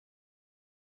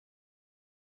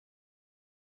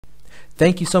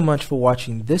Thank you so much for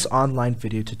watching this online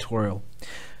video tutorial.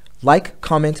 Like,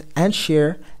 comment, and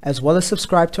share, as well as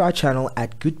subscribe to our channel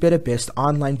at Good Better Best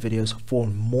Online Videos for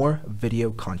more video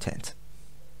content.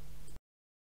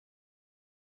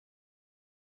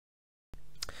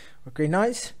 Okay,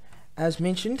 nice. As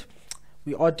mentioned,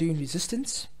 we are doing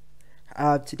resistance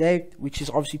today, which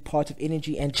is obviously part of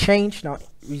energy and change. Now,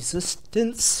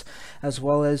 resistance as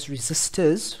well as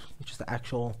resistors, which is the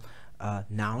actual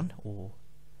noun, or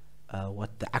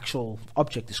what the actual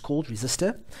object is called,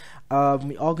 resistor.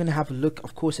 We are going to have a look,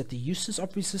 of course, at the uses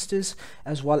of resistors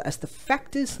as well as the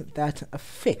factors that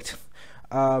affect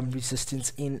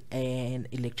resistance in an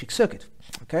electric circuit.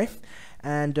 Okay,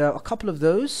 and a couple of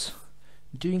those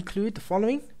do include the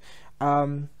following: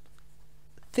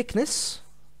 thickness.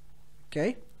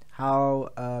 Okay,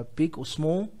 how big or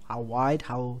small, how wide,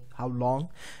 how long,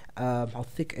 how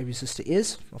thick a resistor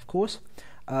is, of course.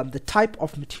 The type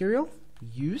of material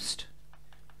used.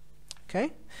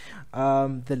 Okay,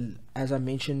 as I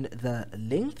mentioned, the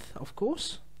length, of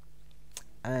course,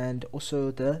 and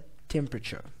also the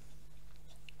temperature.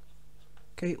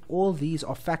 Okay, all these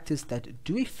are factors that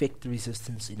do affect the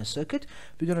resistance in a circuit.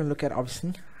 We're going to look at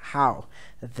obviously how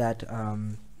that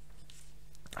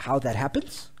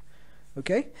happens.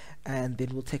 Okay, and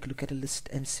then we'll take a look at a list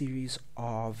and series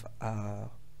of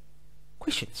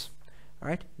questions, all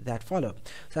right, that follow.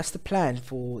 So that's the plan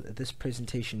for this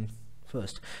presentation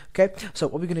first. Okay, so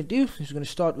what we're going to do is we're going to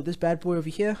start with this bad boy over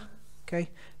here. Okay,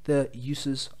 the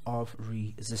uses of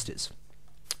resistors.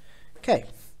 Okay,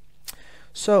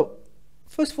 so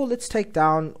first of all, let's take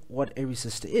down what a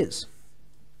resistor is.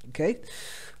 Okay,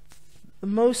 the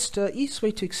most easiest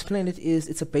way to explain it is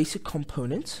it's a basic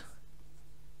component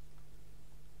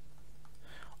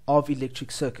of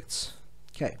electric circuits.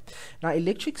 Okay, now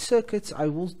electric circuits, I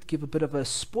will give a bit of a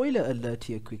spoiler alert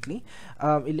here quickly.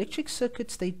 Electric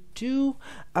circuits, they do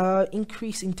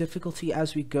increase in difficulty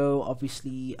as we go,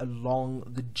 obviously, along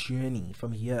the journey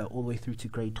from here all the way through to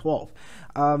grade 12.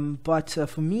 But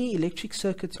for me, electric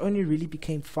circuits only really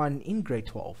became fun in grade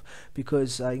 12,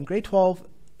 because in grade 12,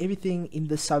 everything in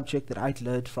the subject that I'd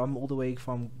learned from all the way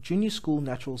from junior school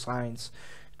natural science,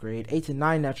 grade 8 and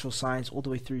 9 natural science, all the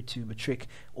way through to matric,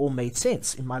 all made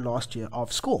sense in my last year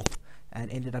of school, and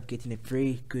ended up getting a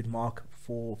very good mark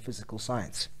for physical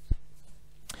science.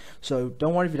 So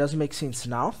don't worry if it doesn't make sense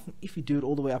now. If you do it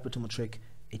all the way up until matric,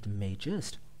 it may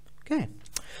just. Okay,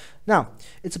 now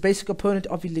it's a basic component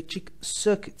of electric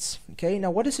circuits. Okay, now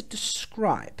what does it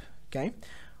describe? Okay,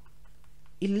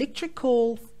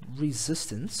 electrical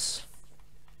resistance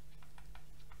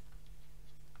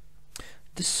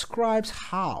describes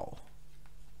how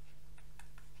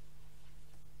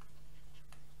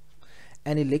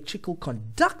an electrical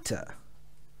conductor,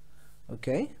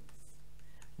 okay,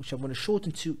 which I'm going to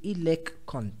shorten to elect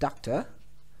conductor.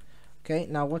 Okay,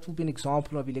 now what will be an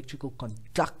example of electrical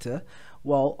conductor?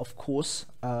 Well, of course,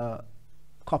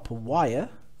 copper wire,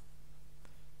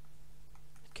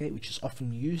 okay, which is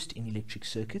often used in electric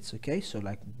circuits. Okay, so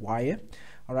like wire,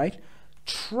 all right,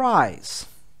 tries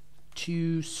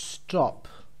to stop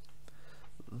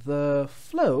the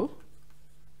flow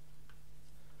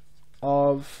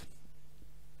of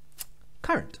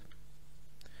current.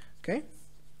 Okay,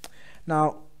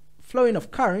 now flowing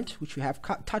of current, which we have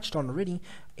touched on already,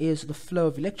 is the flow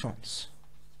of electrons.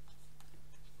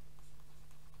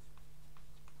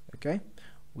 Okay,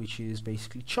 which is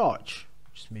basically charge,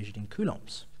 which is measured in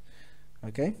coulombs.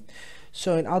 Okay,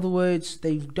 so in other words,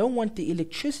 they don't want the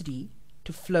electricity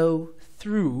to flow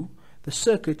through the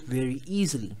circuit very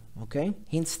easily. Okay,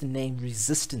 hence the name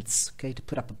resistance. Okay, to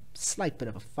put up a slight bit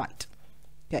of a fight.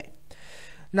 Okay,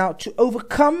 now to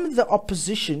overcome the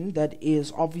opposition that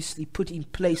is obviously put in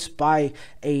place by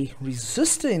a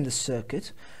resistor in the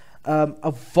circuit,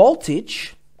 a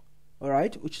voltage, all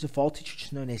right, which is a voltage which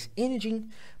is known as energy,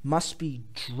 must be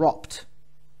dropped,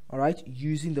 all right,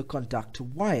 using the conductor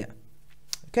wire.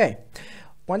 Okay,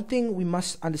 one thing we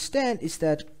must understand is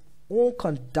that all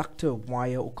conductor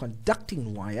wire or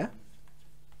conducting wire,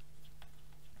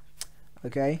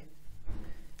 okay,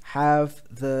 have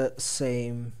the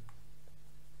same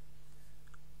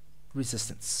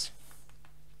resistance.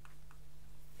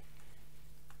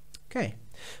 Okay,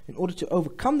 in order to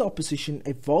overcome the opposition,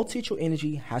 a voltage or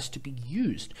energy has to be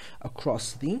used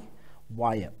across the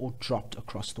wire or dropped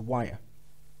across the wire.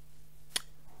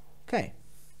 Okay,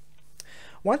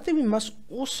 one thing we must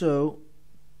also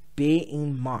bear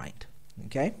in mind,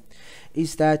 okay,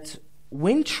 is that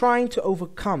when trying to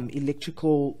overcome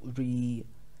electrical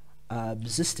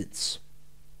resistance,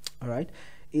 all right,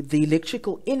 the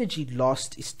electrical energy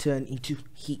lost is turned into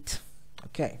heat.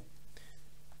 Okay,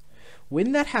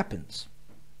 when that happens,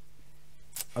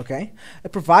 Okay,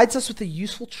 it provides us with a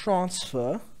useful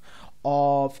transfer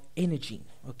of energy.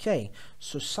 Okay,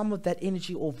 so some of that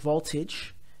energy or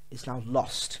voltage is now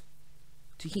lost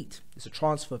to heat. There's a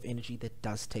transfer of energy that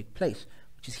does take place,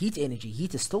 which is heat energy.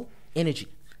 Heat is still energy.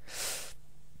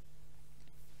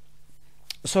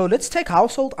 So let's take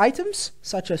household items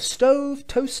such as stove,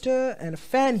 toaster, and a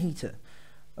fan heater.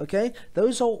 Okay,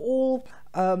 those are all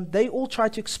they all try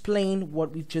to explain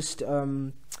what we've just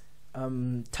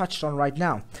touched on right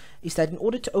now, is that in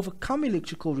order to overcome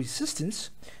electrical resistance,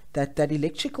 that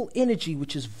electrical energy,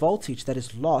 which is voltage that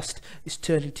is lost, is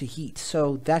turned into heat.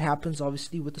 So that happens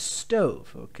obviously with the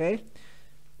stove. Okay,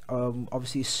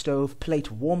 obviously a stove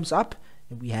plate warms up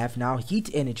and we have now heat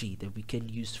energy that we can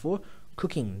use for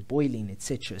cooking, boiling,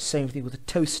 etc. Same thing with a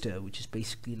toaster, which is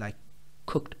basically like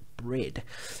cooked bread.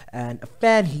 And a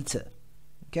fan heater.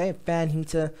 Okay, a fan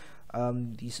heater,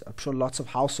 these, I'm sure lots of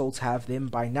households have them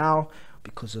by now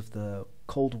because of the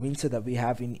cold winter that we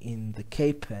have in the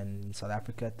Cape and in South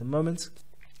Africa at the moment.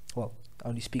 Well, I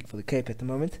only speak for the Cape at the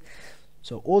moment.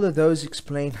 So all of those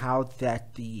explain how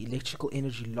that the electrical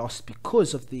energy lost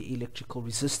because of the electrical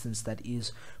resistance that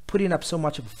is putting up so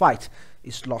much of a fight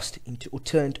is lost into, or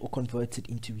turned or converted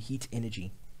into heat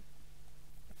energy.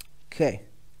 Okay.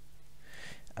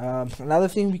 Another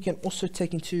thing we can also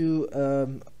take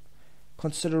into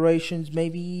considerations,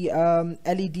 maybe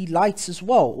LED lights as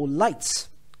well, or lights.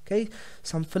 Okay,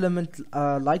 some filament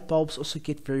light bulbs also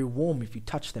get very warm if you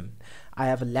touch them. I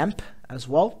have a lamp as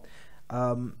well,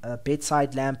 a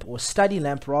bedside lamp, or study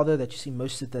lamp rather, that you see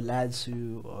most of the lads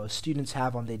who students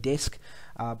have on their desk,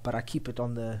 but I keep it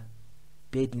on the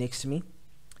bed next to me.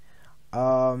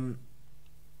 And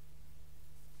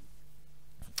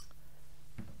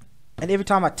every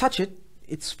time I touch it,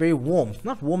 it's very warm.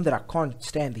 Not warm that I can't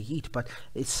stand the heat, but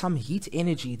it's some heat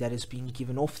energy that is being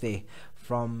given off there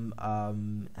from,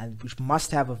 and which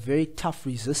must have a very tough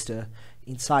resistor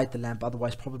inside the lamp,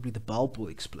 otherwise probably the bulb will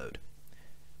explode.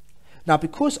 Now,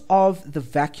 because of the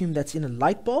vacuum that's in a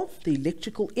light bulb, the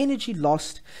electrical energy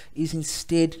lost is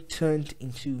instead turned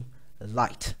into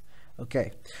light.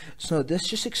 Okay, so this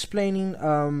just explaining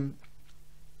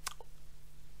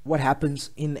what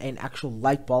happens in an actual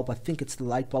light bulb. I think it's the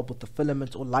light bulb with the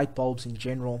filament, or light bulbs in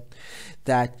general,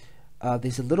 that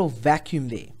there's a little vacuum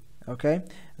there. Okay,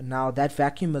 and now that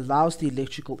vacuum allows the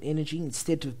electrical energy,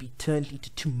 instead of be turned into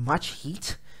too much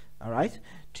heat, all right,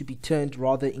 to be turned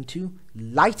rather into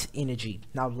light energy.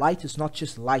 Now light is not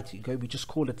just light, okay, we just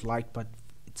call it light, but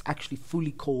it's actually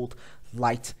fully called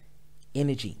light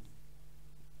energy.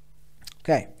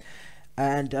 Okay,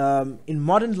 and in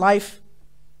modern life,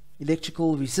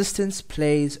 electrical resistance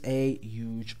plays a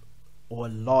huge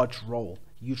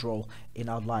role in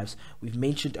our lives. We've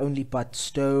mentioned only but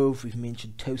stove, we've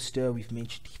mentioned toaster, we've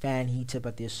mentioned fan heater,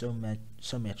 but there's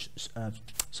so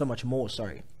much more.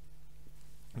 Sorry.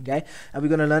 Okay, and we're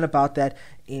going to learn about that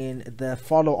in the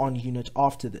follow-on unit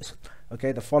after this.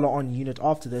 Okay, the follow-on unit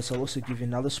after this, I'll also give you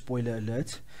another spoiler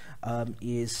alert,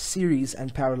 is series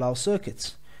and parallel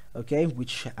circuits. Okay,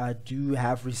 which do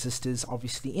have resistors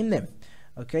obviously in them.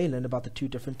 Okay, learn about the two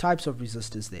different types of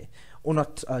resistors there, or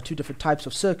not, two different types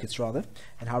of circuits rather,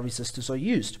 and how resistors are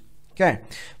used. Okay,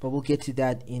 but we'll get to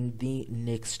that in the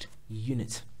next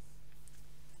unit.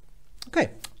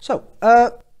 Okay, so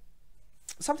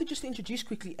something just to introduce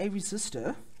quickly: a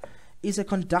resistor is a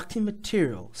conducting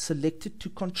material selected to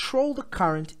control the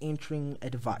current entering a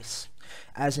device,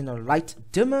 as in a light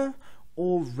dimmer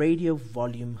or radio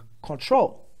volume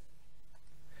control.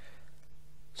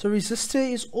 So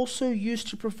resistor is also used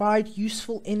to provide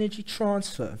useful energy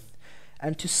transfer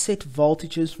and to set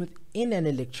voltages within an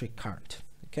electric current.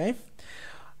 Okay.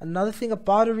 Another thing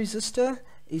about a resistor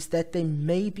is that they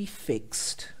may be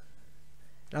fixed.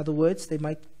 In other words, they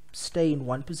might stay in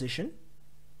one position.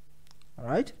 All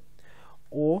right.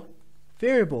 Or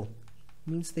variable,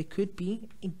 means they could be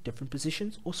in different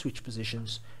positions or switch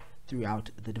positions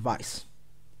throughout the device.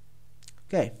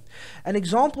 Okay, an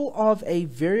example of a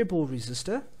variable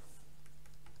resistor,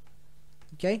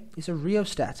 okay, is a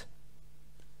rheostat.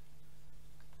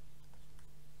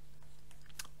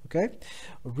 Okay,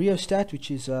 a rheostat,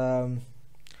 which is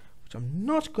which I'm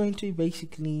not going to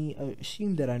basically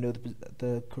assume that I know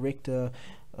the correct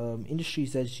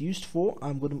industries that it's used for.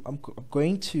 I'm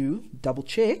going to double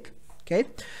check. Okay,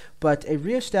 but a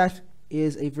rheostat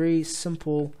is a very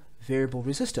simple variable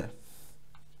resistor.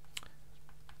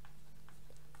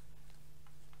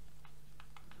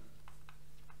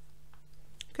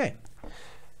 Okay,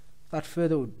 without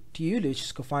further ado, let's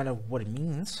just go find out what it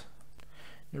means.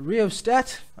 The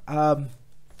rheostat,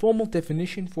 formal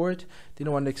definition for it.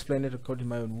 Didn't want to explain it according to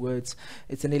my own words.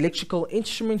 It's an electrical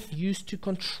instrument used to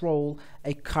control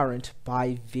a current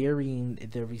by varying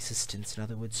the resistance. In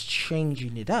other words,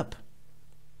 changing it up.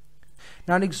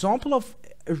 Now, an example of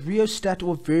a rheostat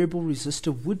or variable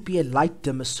resistor would be a light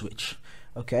dimmer switch.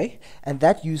 Okay, and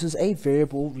that uses a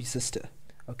variable resistor.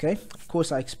 Okay, of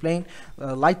course I explained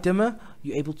light dimmer,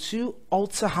 you're able to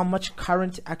alter how much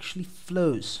current actually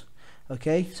flows.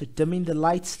 Okay, so dimming the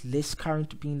lights, less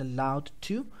current being allowed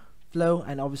to flow,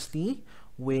 and obviously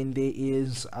when there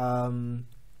is when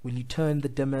you turn the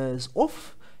dimmers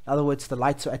off, in other words the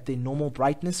lights are at their normal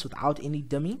brightness without any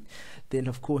dimming, then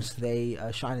of course they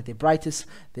shine at their brightest,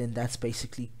 then that's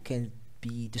basically can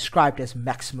be described as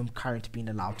maximum current being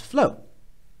allowed to flow.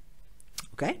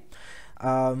 Okay,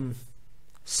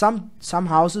 some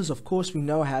houses, of course, we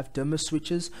know have dimmer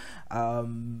switches.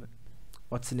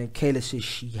 What's the name? Kayla says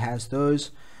she has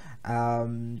those.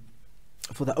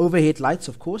 For the overhead lights,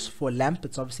 of course, for a lamp,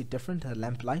 it's obviously different. A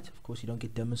lamp light, of course, you don't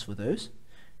get dimmers for those.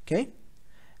 Okay,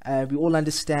 we all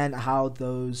understand how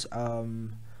those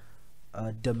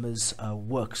dimmers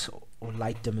works, or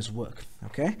light dimmers work.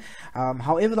 Okay,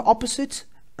 however, the opposite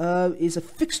is a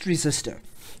fixed resistor.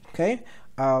 Okay,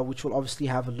 which we'll obviously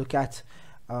have a look at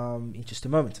in just a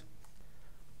moment.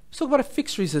 Let's talk about a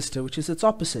fixed resistor, which is its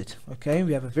opposite. Okay,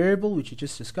 we have a variable, which we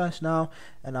just discussed now,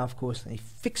 and now of course a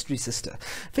fixed resistor.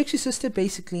 Fixed resistor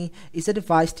basically is a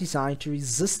device designed to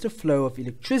resist the flow of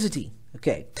electricity.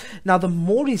 Okay, now the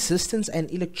more resistance an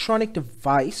electronic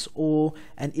device or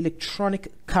an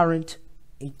electronic current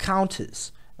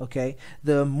encounters, okay,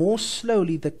 the more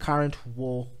slowly the current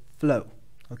will flow.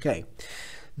 Okay,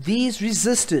 these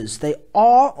resistors, they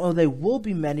are or they will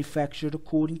be manufactured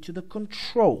according to the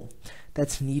control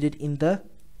that's needed in the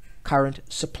current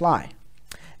supply.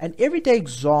 An everyday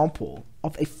example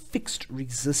of a fixed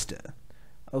resistor,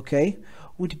 okay,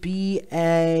 would be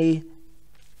a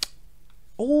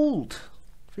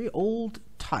very old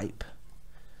type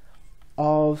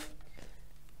of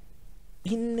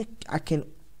I can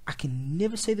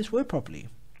never say this word properly.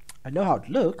 I know how it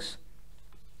looks.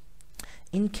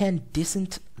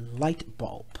 Incandescent light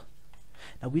bulb.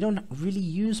 Now we don't really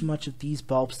use much of these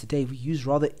bulbs today. We use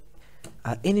rather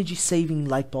energy saving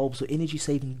light bulbs or energy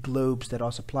saving globes that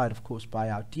are supplied, of course, by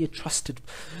our dear trusted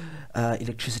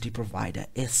electricity provider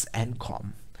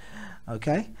S&Com.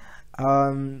 Okay,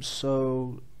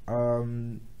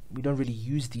 we don't really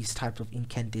use these types of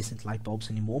incandescent light bulbs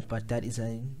anymore, but that is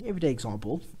an everyday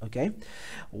example. Okay,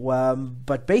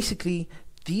 but basically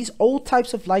these old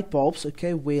types of light bulbs,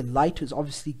 okay, where light is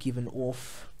obviously given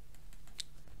off,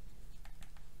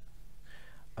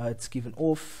 it's given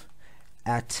off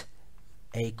at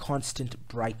a constant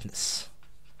brightness.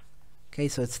 Okay,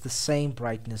 so it's the same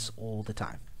brightness all the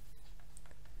time.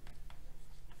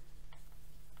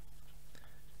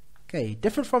 Okay,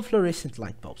 different from fluorescent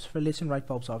light bulbs. Fluorescent light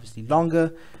bulbs are obviously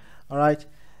longer, all right,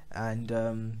 and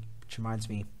which reminds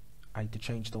me, I need to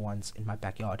change the ones in my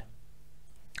backyard.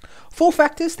 4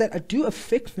 factors that do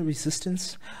affect the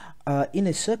resistance in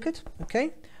a circuit.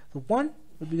 Okay, the one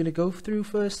that we're going to go through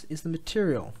first is the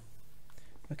material.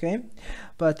 Okay,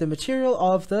 but the material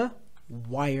of the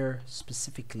wire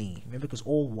specifically. Remember, because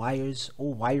all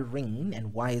wiring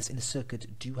and wires in a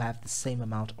circuit do have the same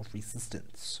amount of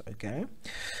resistance. Okay,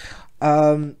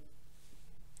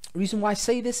 reason why I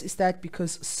say this is that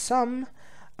because some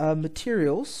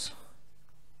materials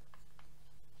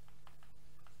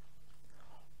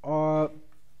are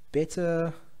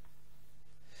better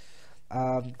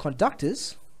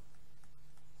conductors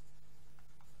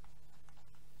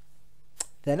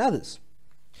than others,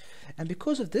 and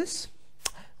because of this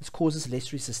causes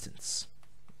less resistance.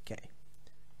 Okay,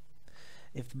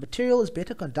 if the material is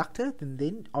better conductor,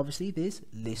 then obviously there's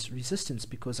less resistance,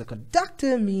 because a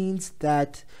conductor means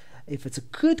that if it's a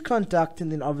good conductor,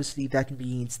 then obviously that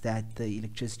means that the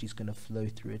electricity is going to flow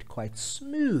through it quite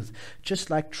smooth,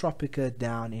 just like Tropica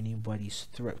down anybody's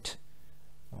throat.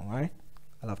 Alright,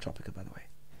 I love Tropica, by the way.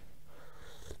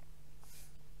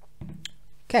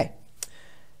 Okay,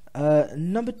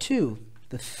 number 2,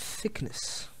 the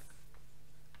thickness.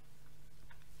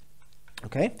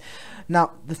 Okay,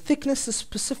 now the thickness is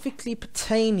specifically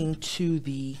pertaining to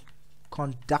the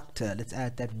conductor. Let's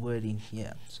add that word in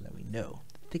here so that we know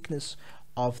the thickness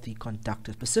of the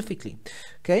conductor specifically.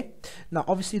 Okay, now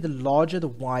obviously the larger the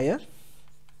wire,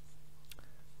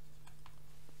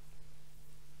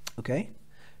 okay,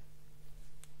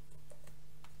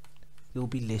 there will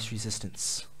be less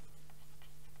resistance.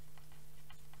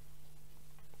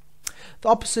 The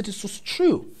opposite is also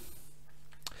true.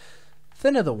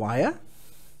 Thinner the wire,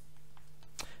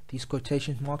 these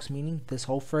quotation marks meaning this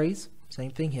whole phrase, same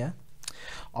thing here.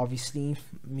 obviously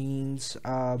means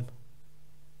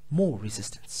more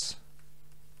resistance.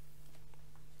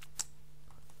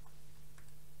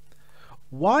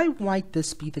 Why might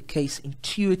this be the case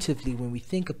intuitively when we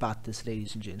think about this,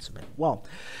 ladies and gentlemen? Well,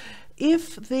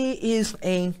 if there is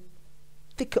a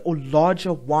thicker or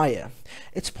larger wire,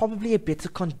 it's probably a better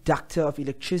conductor of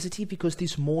electricity because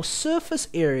there's more surface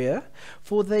area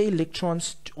for the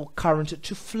electrons or current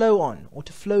to flow on or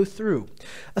to flow through.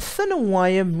 A thinner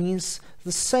wire means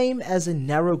the same as a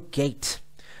narrow gate.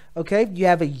 Okay, you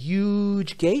have a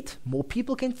huge gate, more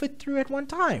people can fit through at one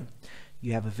time.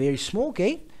 You have a very small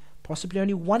gate, possibly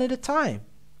only one at a time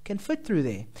can fit through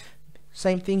there.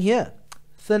 Same thing here.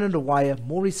 Thinner the wire,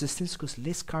 more resistance because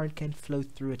less current can flow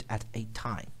through it at a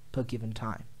time, per given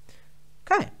time.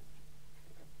 Okay,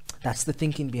 that's the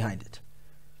thinking behind it.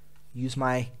 Use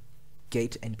my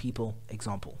gate and people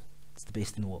example. It's the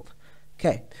best in the world.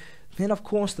 Okay, then of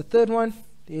course the third one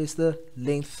is the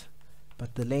length,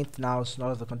 but the length now is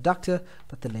not of the conductor,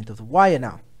 but the length of the wire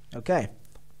now. Okay.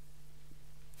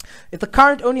 If the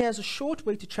current only has a short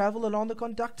way to travel along the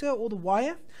conductor or the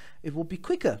wire, it will be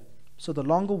quicker. So the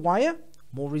longer wire,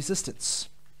 more resistance.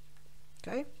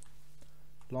 Okay,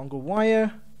 longer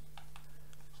wire,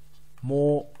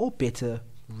 more or better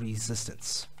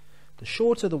resistance. The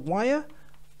shorter the wire,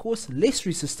 of course, less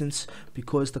resistance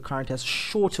because the current has a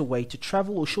shorter way to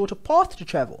travel or shorter path to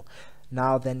travel.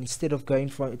 Now then, instead of going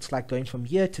from, it's like going from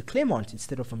here to Claremont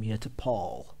instead of from here to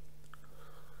Paarl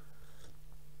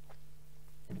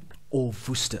or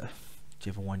Worcester,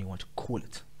 whichever one you want to call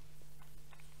it.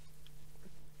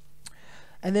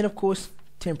 And then of course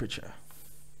temperature.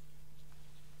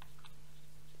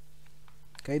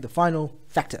 Okay, the final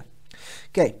factor.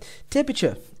 Okay,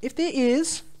 temperature. If there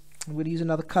is, I'm going to use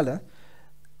another color.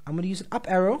 I'm going to use an up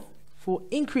arrow for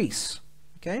increase.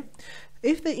 Okay,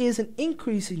 if there is an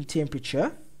increase in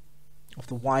temperature of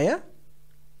the wire,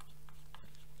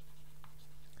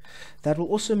 that will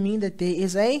also mean that there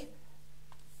is a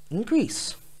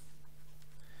increase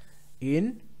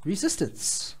in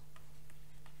resistance.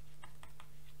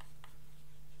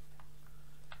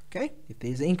 Okay, if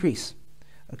there's an increase.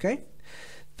 Okay,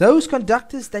 those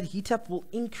conductors that heat up will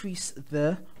increase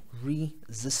the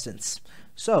resistance.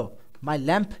 So my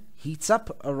lamp heats up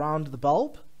around the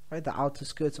bulb, right? The outer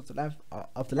skirts of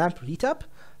the lamp heat up,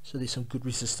 so there's some good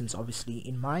resistance obviously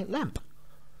in my lamp.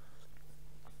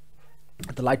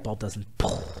 The light bulb doesn't,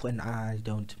 and I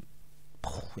don't,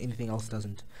 anything else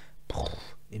doesn't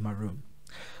in my room,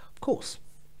 of course.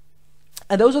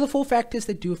 And those are the four factors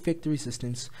that do affect the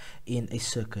resistance in a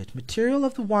circuit: material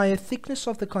of the wire, thickness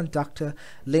of the conductor,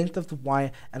 length of the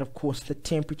wire, and of course the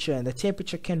temperature. And the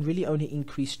temperature can really only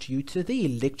increase due to the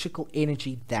electrical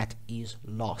energy that is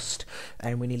lost.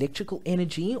 And when electrical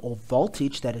energy or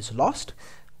voltage that is lost,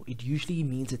 it usually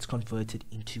means it's converted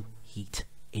into heat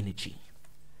energy.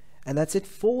 And that's it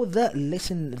for the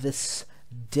lesson this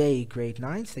day, grade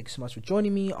 9. Thanks so much for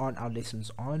joining me on our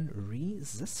lessons on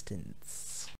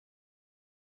resistance.